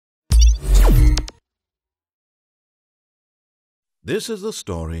This is the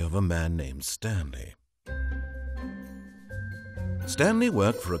story of a man named Stanley. Stanley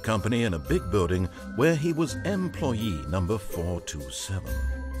worked for a company in a big building where he was employee number 427.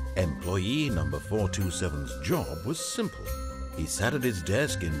 Employee number 427's job was simple. He sat at his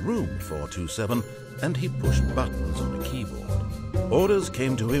desk in room 427 and he pushed buttons on a keyboard. Orders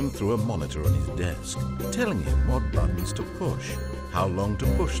came to him through a monitor on his desk, telling him what buttons to push, how long to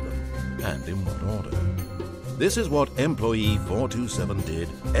push them, and in what order. This is what employee 427 did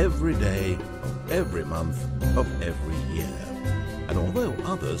every day of every month of every year. And although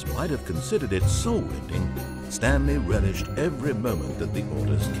others might have considered it soul-rending, Stanley relished every moment that the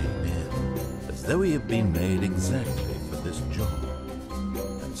orders came in, as though he had been made exactly for this job.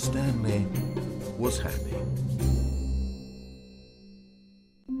 And Stanley was happy.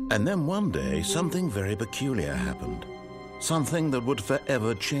 And then one day, something very peculiar happened. Something that would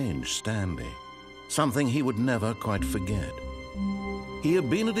forever change Stanley. Something he would never quite forget. He had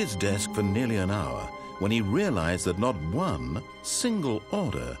been at his desk for nearly an hour when he realized that not one single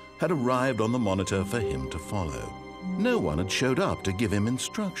order had arrived on the monitor for him to follow. No one had showed up to give him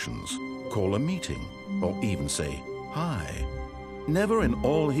instructions, call a meeting, or even say hi. Never in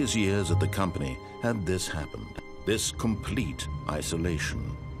all his years at the company had this happened, this complete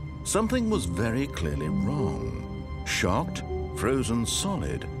isolation. Something was very clearly wrong. Shocked, frozen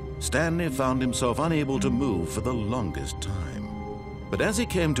solid, Stanley found himself unable to move for the longest time. But as he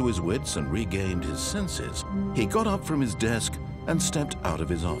came to his wits and regained his senses, he got up from his desk and stepped out of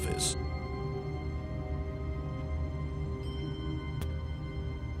his office.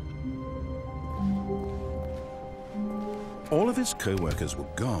 All of his co-workers were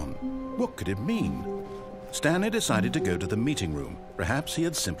gone. What could it mean? Stanley decided to go to the meeting room. Perhaps he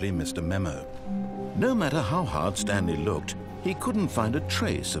had simply missed a memo. No matter how hard Stanley looked, he couldn't find a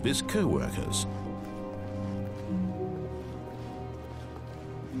trace of his co-workers.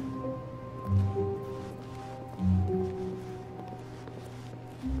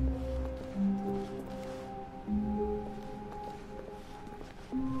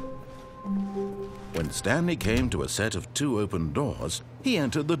 When Stanley came to a set of 2 open doors, he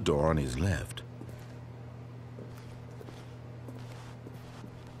entered the door on his left.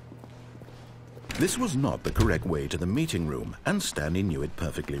 This was not the correct way to the meeting room, and Stanley knew it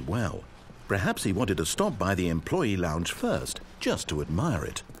perfectly well. Perhaps he wanted to stop by the employee lounge first, just to admire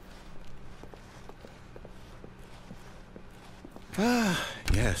it. Ah,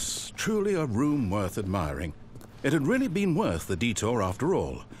 yes, truly a room worth admiring. It had really been worth the detour after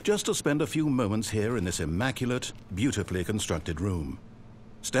all, just to spend a few moments here in this immaculate, beautifully constructed room.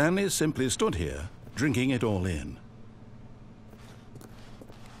 Stanley simply stood here, drinking it all in.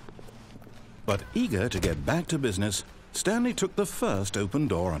 But eager to get back to business, Stanley took the first open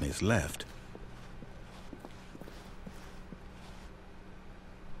door on his left.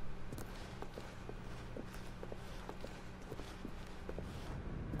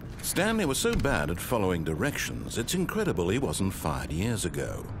 Stanley was so bad at following directions, it's incredible he wasn't fired years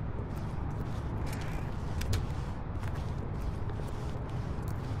ago.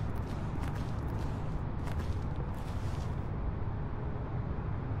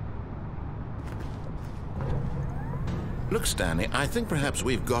 Look, Stanley, I think perhaps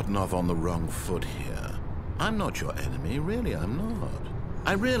we've gotten off on the wrong foot here. I'm not your enemy, really, I'm not.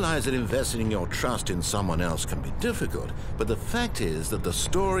 I realize that investing your trust in someone else can be difficult, but the fact is that the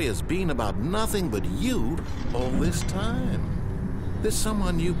story has been about nothing but you all this time. There's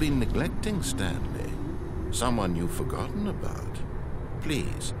someone you've been neglecting, Stanley. Someone you've forgotten about.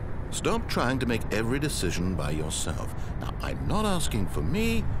 Please, stop trying to make every decision by yourself. Now, I'm not asking for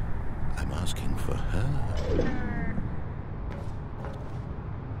me, I'm asking for her.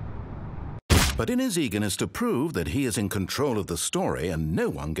 But in his eagerness to prove that he is in control of the story and no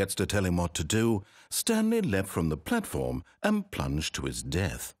one gets to tell him what to do, Stanley leapt from the platform and plunged to his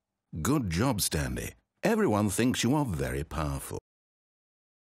death. Good job, Stanley. Everyone thinks you are very powerful.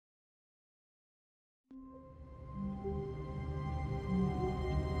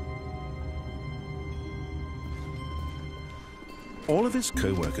 All of his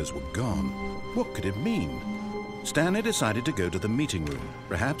co-workers were gone. What could it mean? Stanley decided to go to the meeting room.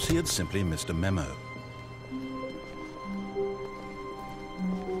 Perhaps he had simply missed a memo.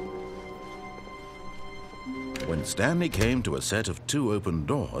 When Stanley came to a set of 2 open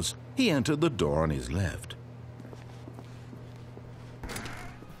doors, he entered the door on his left.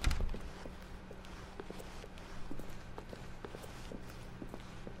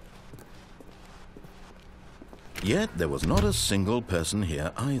 Yet there was not a single person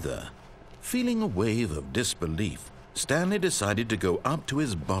here either. Feeling a wave of disbelief, Stanley decided to go up to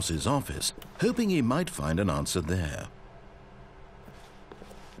his boss's office, hoping he might find an answer there.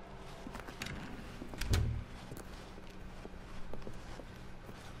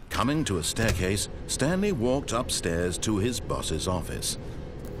 Coming to a staircase, Stanley walked upstairs to his boss's office.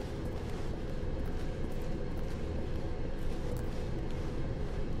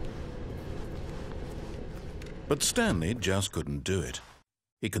 But Stanley just couldn't do it.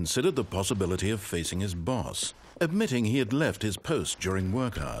 He considered the possibility of facing his boss, admitting he had left his post during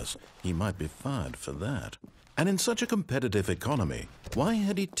work hours. He might be fired for that. And in such a competitive economy, why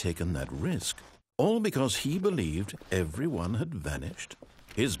had he taken that risk? All because he believed everyone had vanished?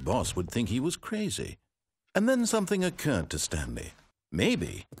 His boss would think he was crazy. And then something occurred to Stanley.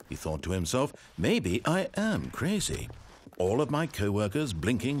 Maybe, he thought to himself, maybe I am crazy. All of my co-workers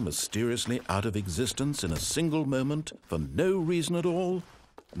blinking mysteriously out of existence in a single moment for no reason at all?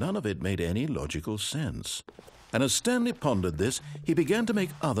 None of it made any logical sense. And as Stanley pondered this, he began to make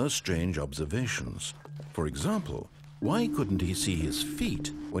other strange observations. For example, why couldn't he see his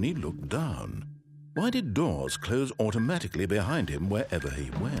feet when he looked down? Why did doors close automatically behind him wherever he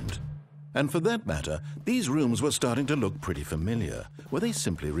went? And for that matter, these rooms were starting to look pretty familiar. Were they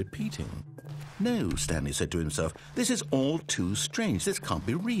simply repeating? No, Stanley said to himself, this is all too strange. This can't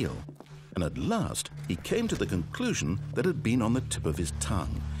be real. And at last, he came to the conclusion that had been on the tip of his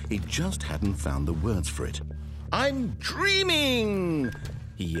tongue. He just hadn't found the words for it. "I'm dreaming!"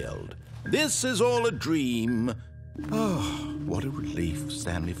 he yelled. "This is all a dream." Oh, what a relief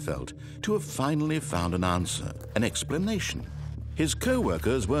Stanley felt to have finally found an answer, an explanation. His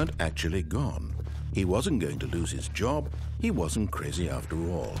co-workers weren't actually gone. He wasn't going to lose his job. He wasn't crazy after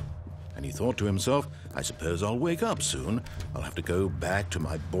all. And he thought to himself, I suppose I'll wake up soon. I'll have to go back to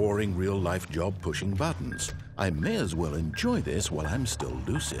my boring real-life job pushing buttons. I may as well enjoy this while I'm still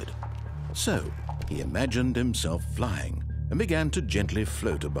lucid. So he imagined himself flying and began to gently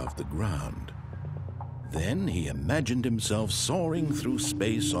float above the ground. Then he imagined himself soaring through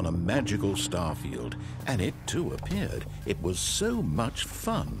space on a magical starfield, and it too appeared. It was so much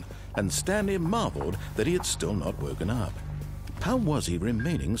fun, and Stanley marveled that he had still not woken up. How was he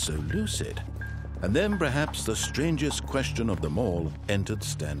remaining so lucid? And then perhaps the strangest question of them all entered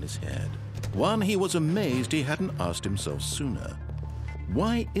Stanley's head. One he was amazed he hadn't asked himself sooner.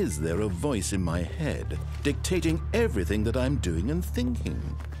 Why is there a voice in my head dictating everything that I'm doing and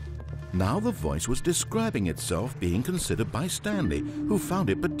thinking? Now the voice was describing itself being considered by Stanley, who found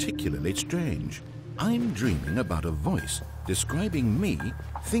it particularly strange. I'm dreaming about a voice describing me,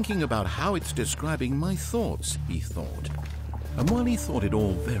 thinking about how it's describing my thoughts, he thought. And while he thought it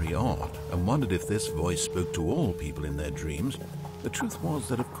all very odd and wondered if this voice spoke to all people in their dreams, the truth was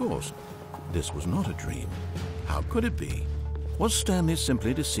that, of course, this was not a dream. How could it be? Was Stanley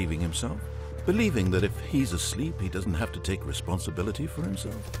simply deceiving himself, believing that if he's asleep, he doesn't have to take responsibility for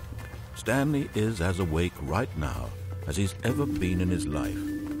himself? Stanley is as awake right now as he's ever been in his life.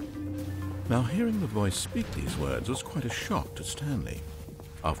 Now, hearing the voice speak these words was quite a shock to Stanley.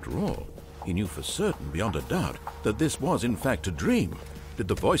 After all, he knew for certain, beyond a doubt, that this was in fact a dream. Did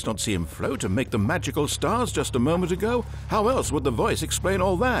the voice not see him float and make the magical stars just a moment ago? How else would the voice explain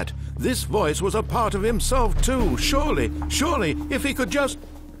all that? This voice was a part of himself too. Surely, if he could just...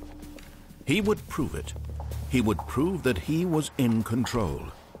 He would prove it. He would prove that he was in control,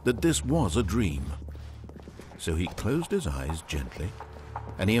 that this was a dream. So he closed his eyes gently,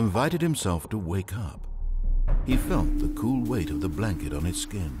 and he invited himself to wake up. He felt the cool weight of the blanket on his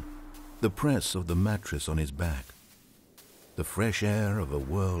skin, the press of the mattress on his back, the fresh air of a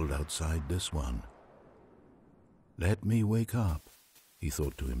world outside this one. Let me wake up, he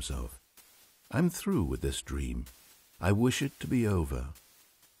thought to himself. I'm through with this dream. I wish it to be over.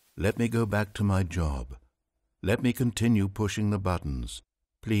 Let me go back to my job. Let me continue pushing the buttons.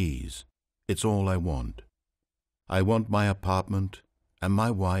 Please, it's all I want. I want my apartment and my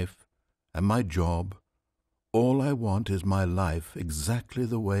wife and my job. All I want is my life exactly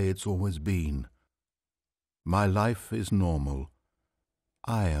the way it's always been. My life is normal.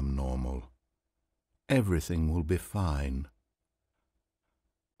 I am normal. Everything will be fine.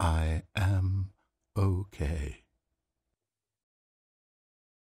 I am okay.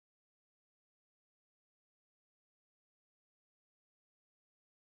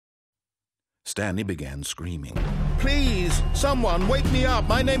 Stanley began screaming. Please, someone, wake me up.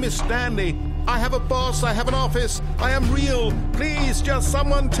 My name is Stanley. I have a boss. I have an office. I am real. Please, just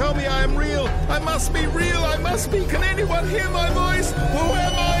someone tell me I am real. I must be real. I must be. Can anyone hear my voice? Who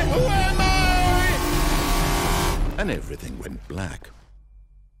am I? Who am I? And everything went black.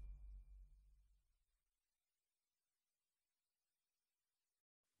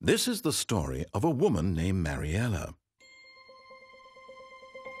 This is the story of a woman named Mariella.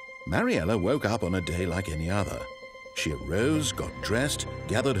 Mariella woke up on a day like any other. She arose, got dressed,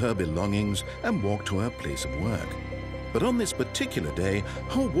 gathered her belongings, and walked to her place of work. But on this particular day,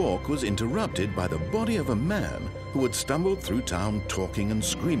 her walk was interrupted by the body of a man who had stumbled through town talking and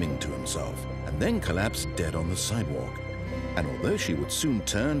screaming to himself, and then collapsed dead on the sidewalk. And although she would soon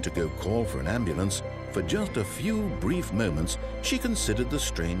turn to go call for an ambulance, for just a few brief moments she considered the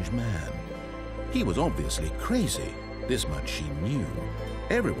strange man. He was obviously crazy, this much she knew.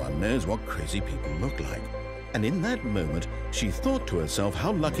 Everyone knows what crazy people look like. And in that moment, she thought to herself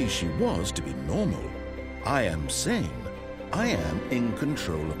how lucky she was to be normal. I am sane. I am in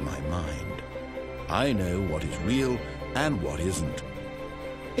control of my mind. I know what is real and what isn't.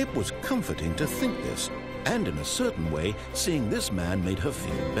 It was comforting to think this, and in a certain way, seeing this man made her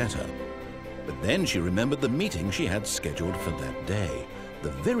feel better. But then she remembered the meeting she had scheduled for that day,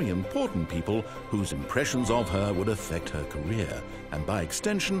 the very important people whose impressions of her would affect her career, and by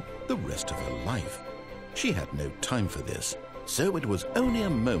extension, the rest of her life. She had no time for this, so it was only a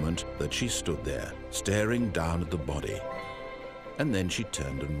moment that she stood there, staring down at the body. And then she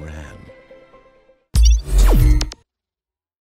turned and ran.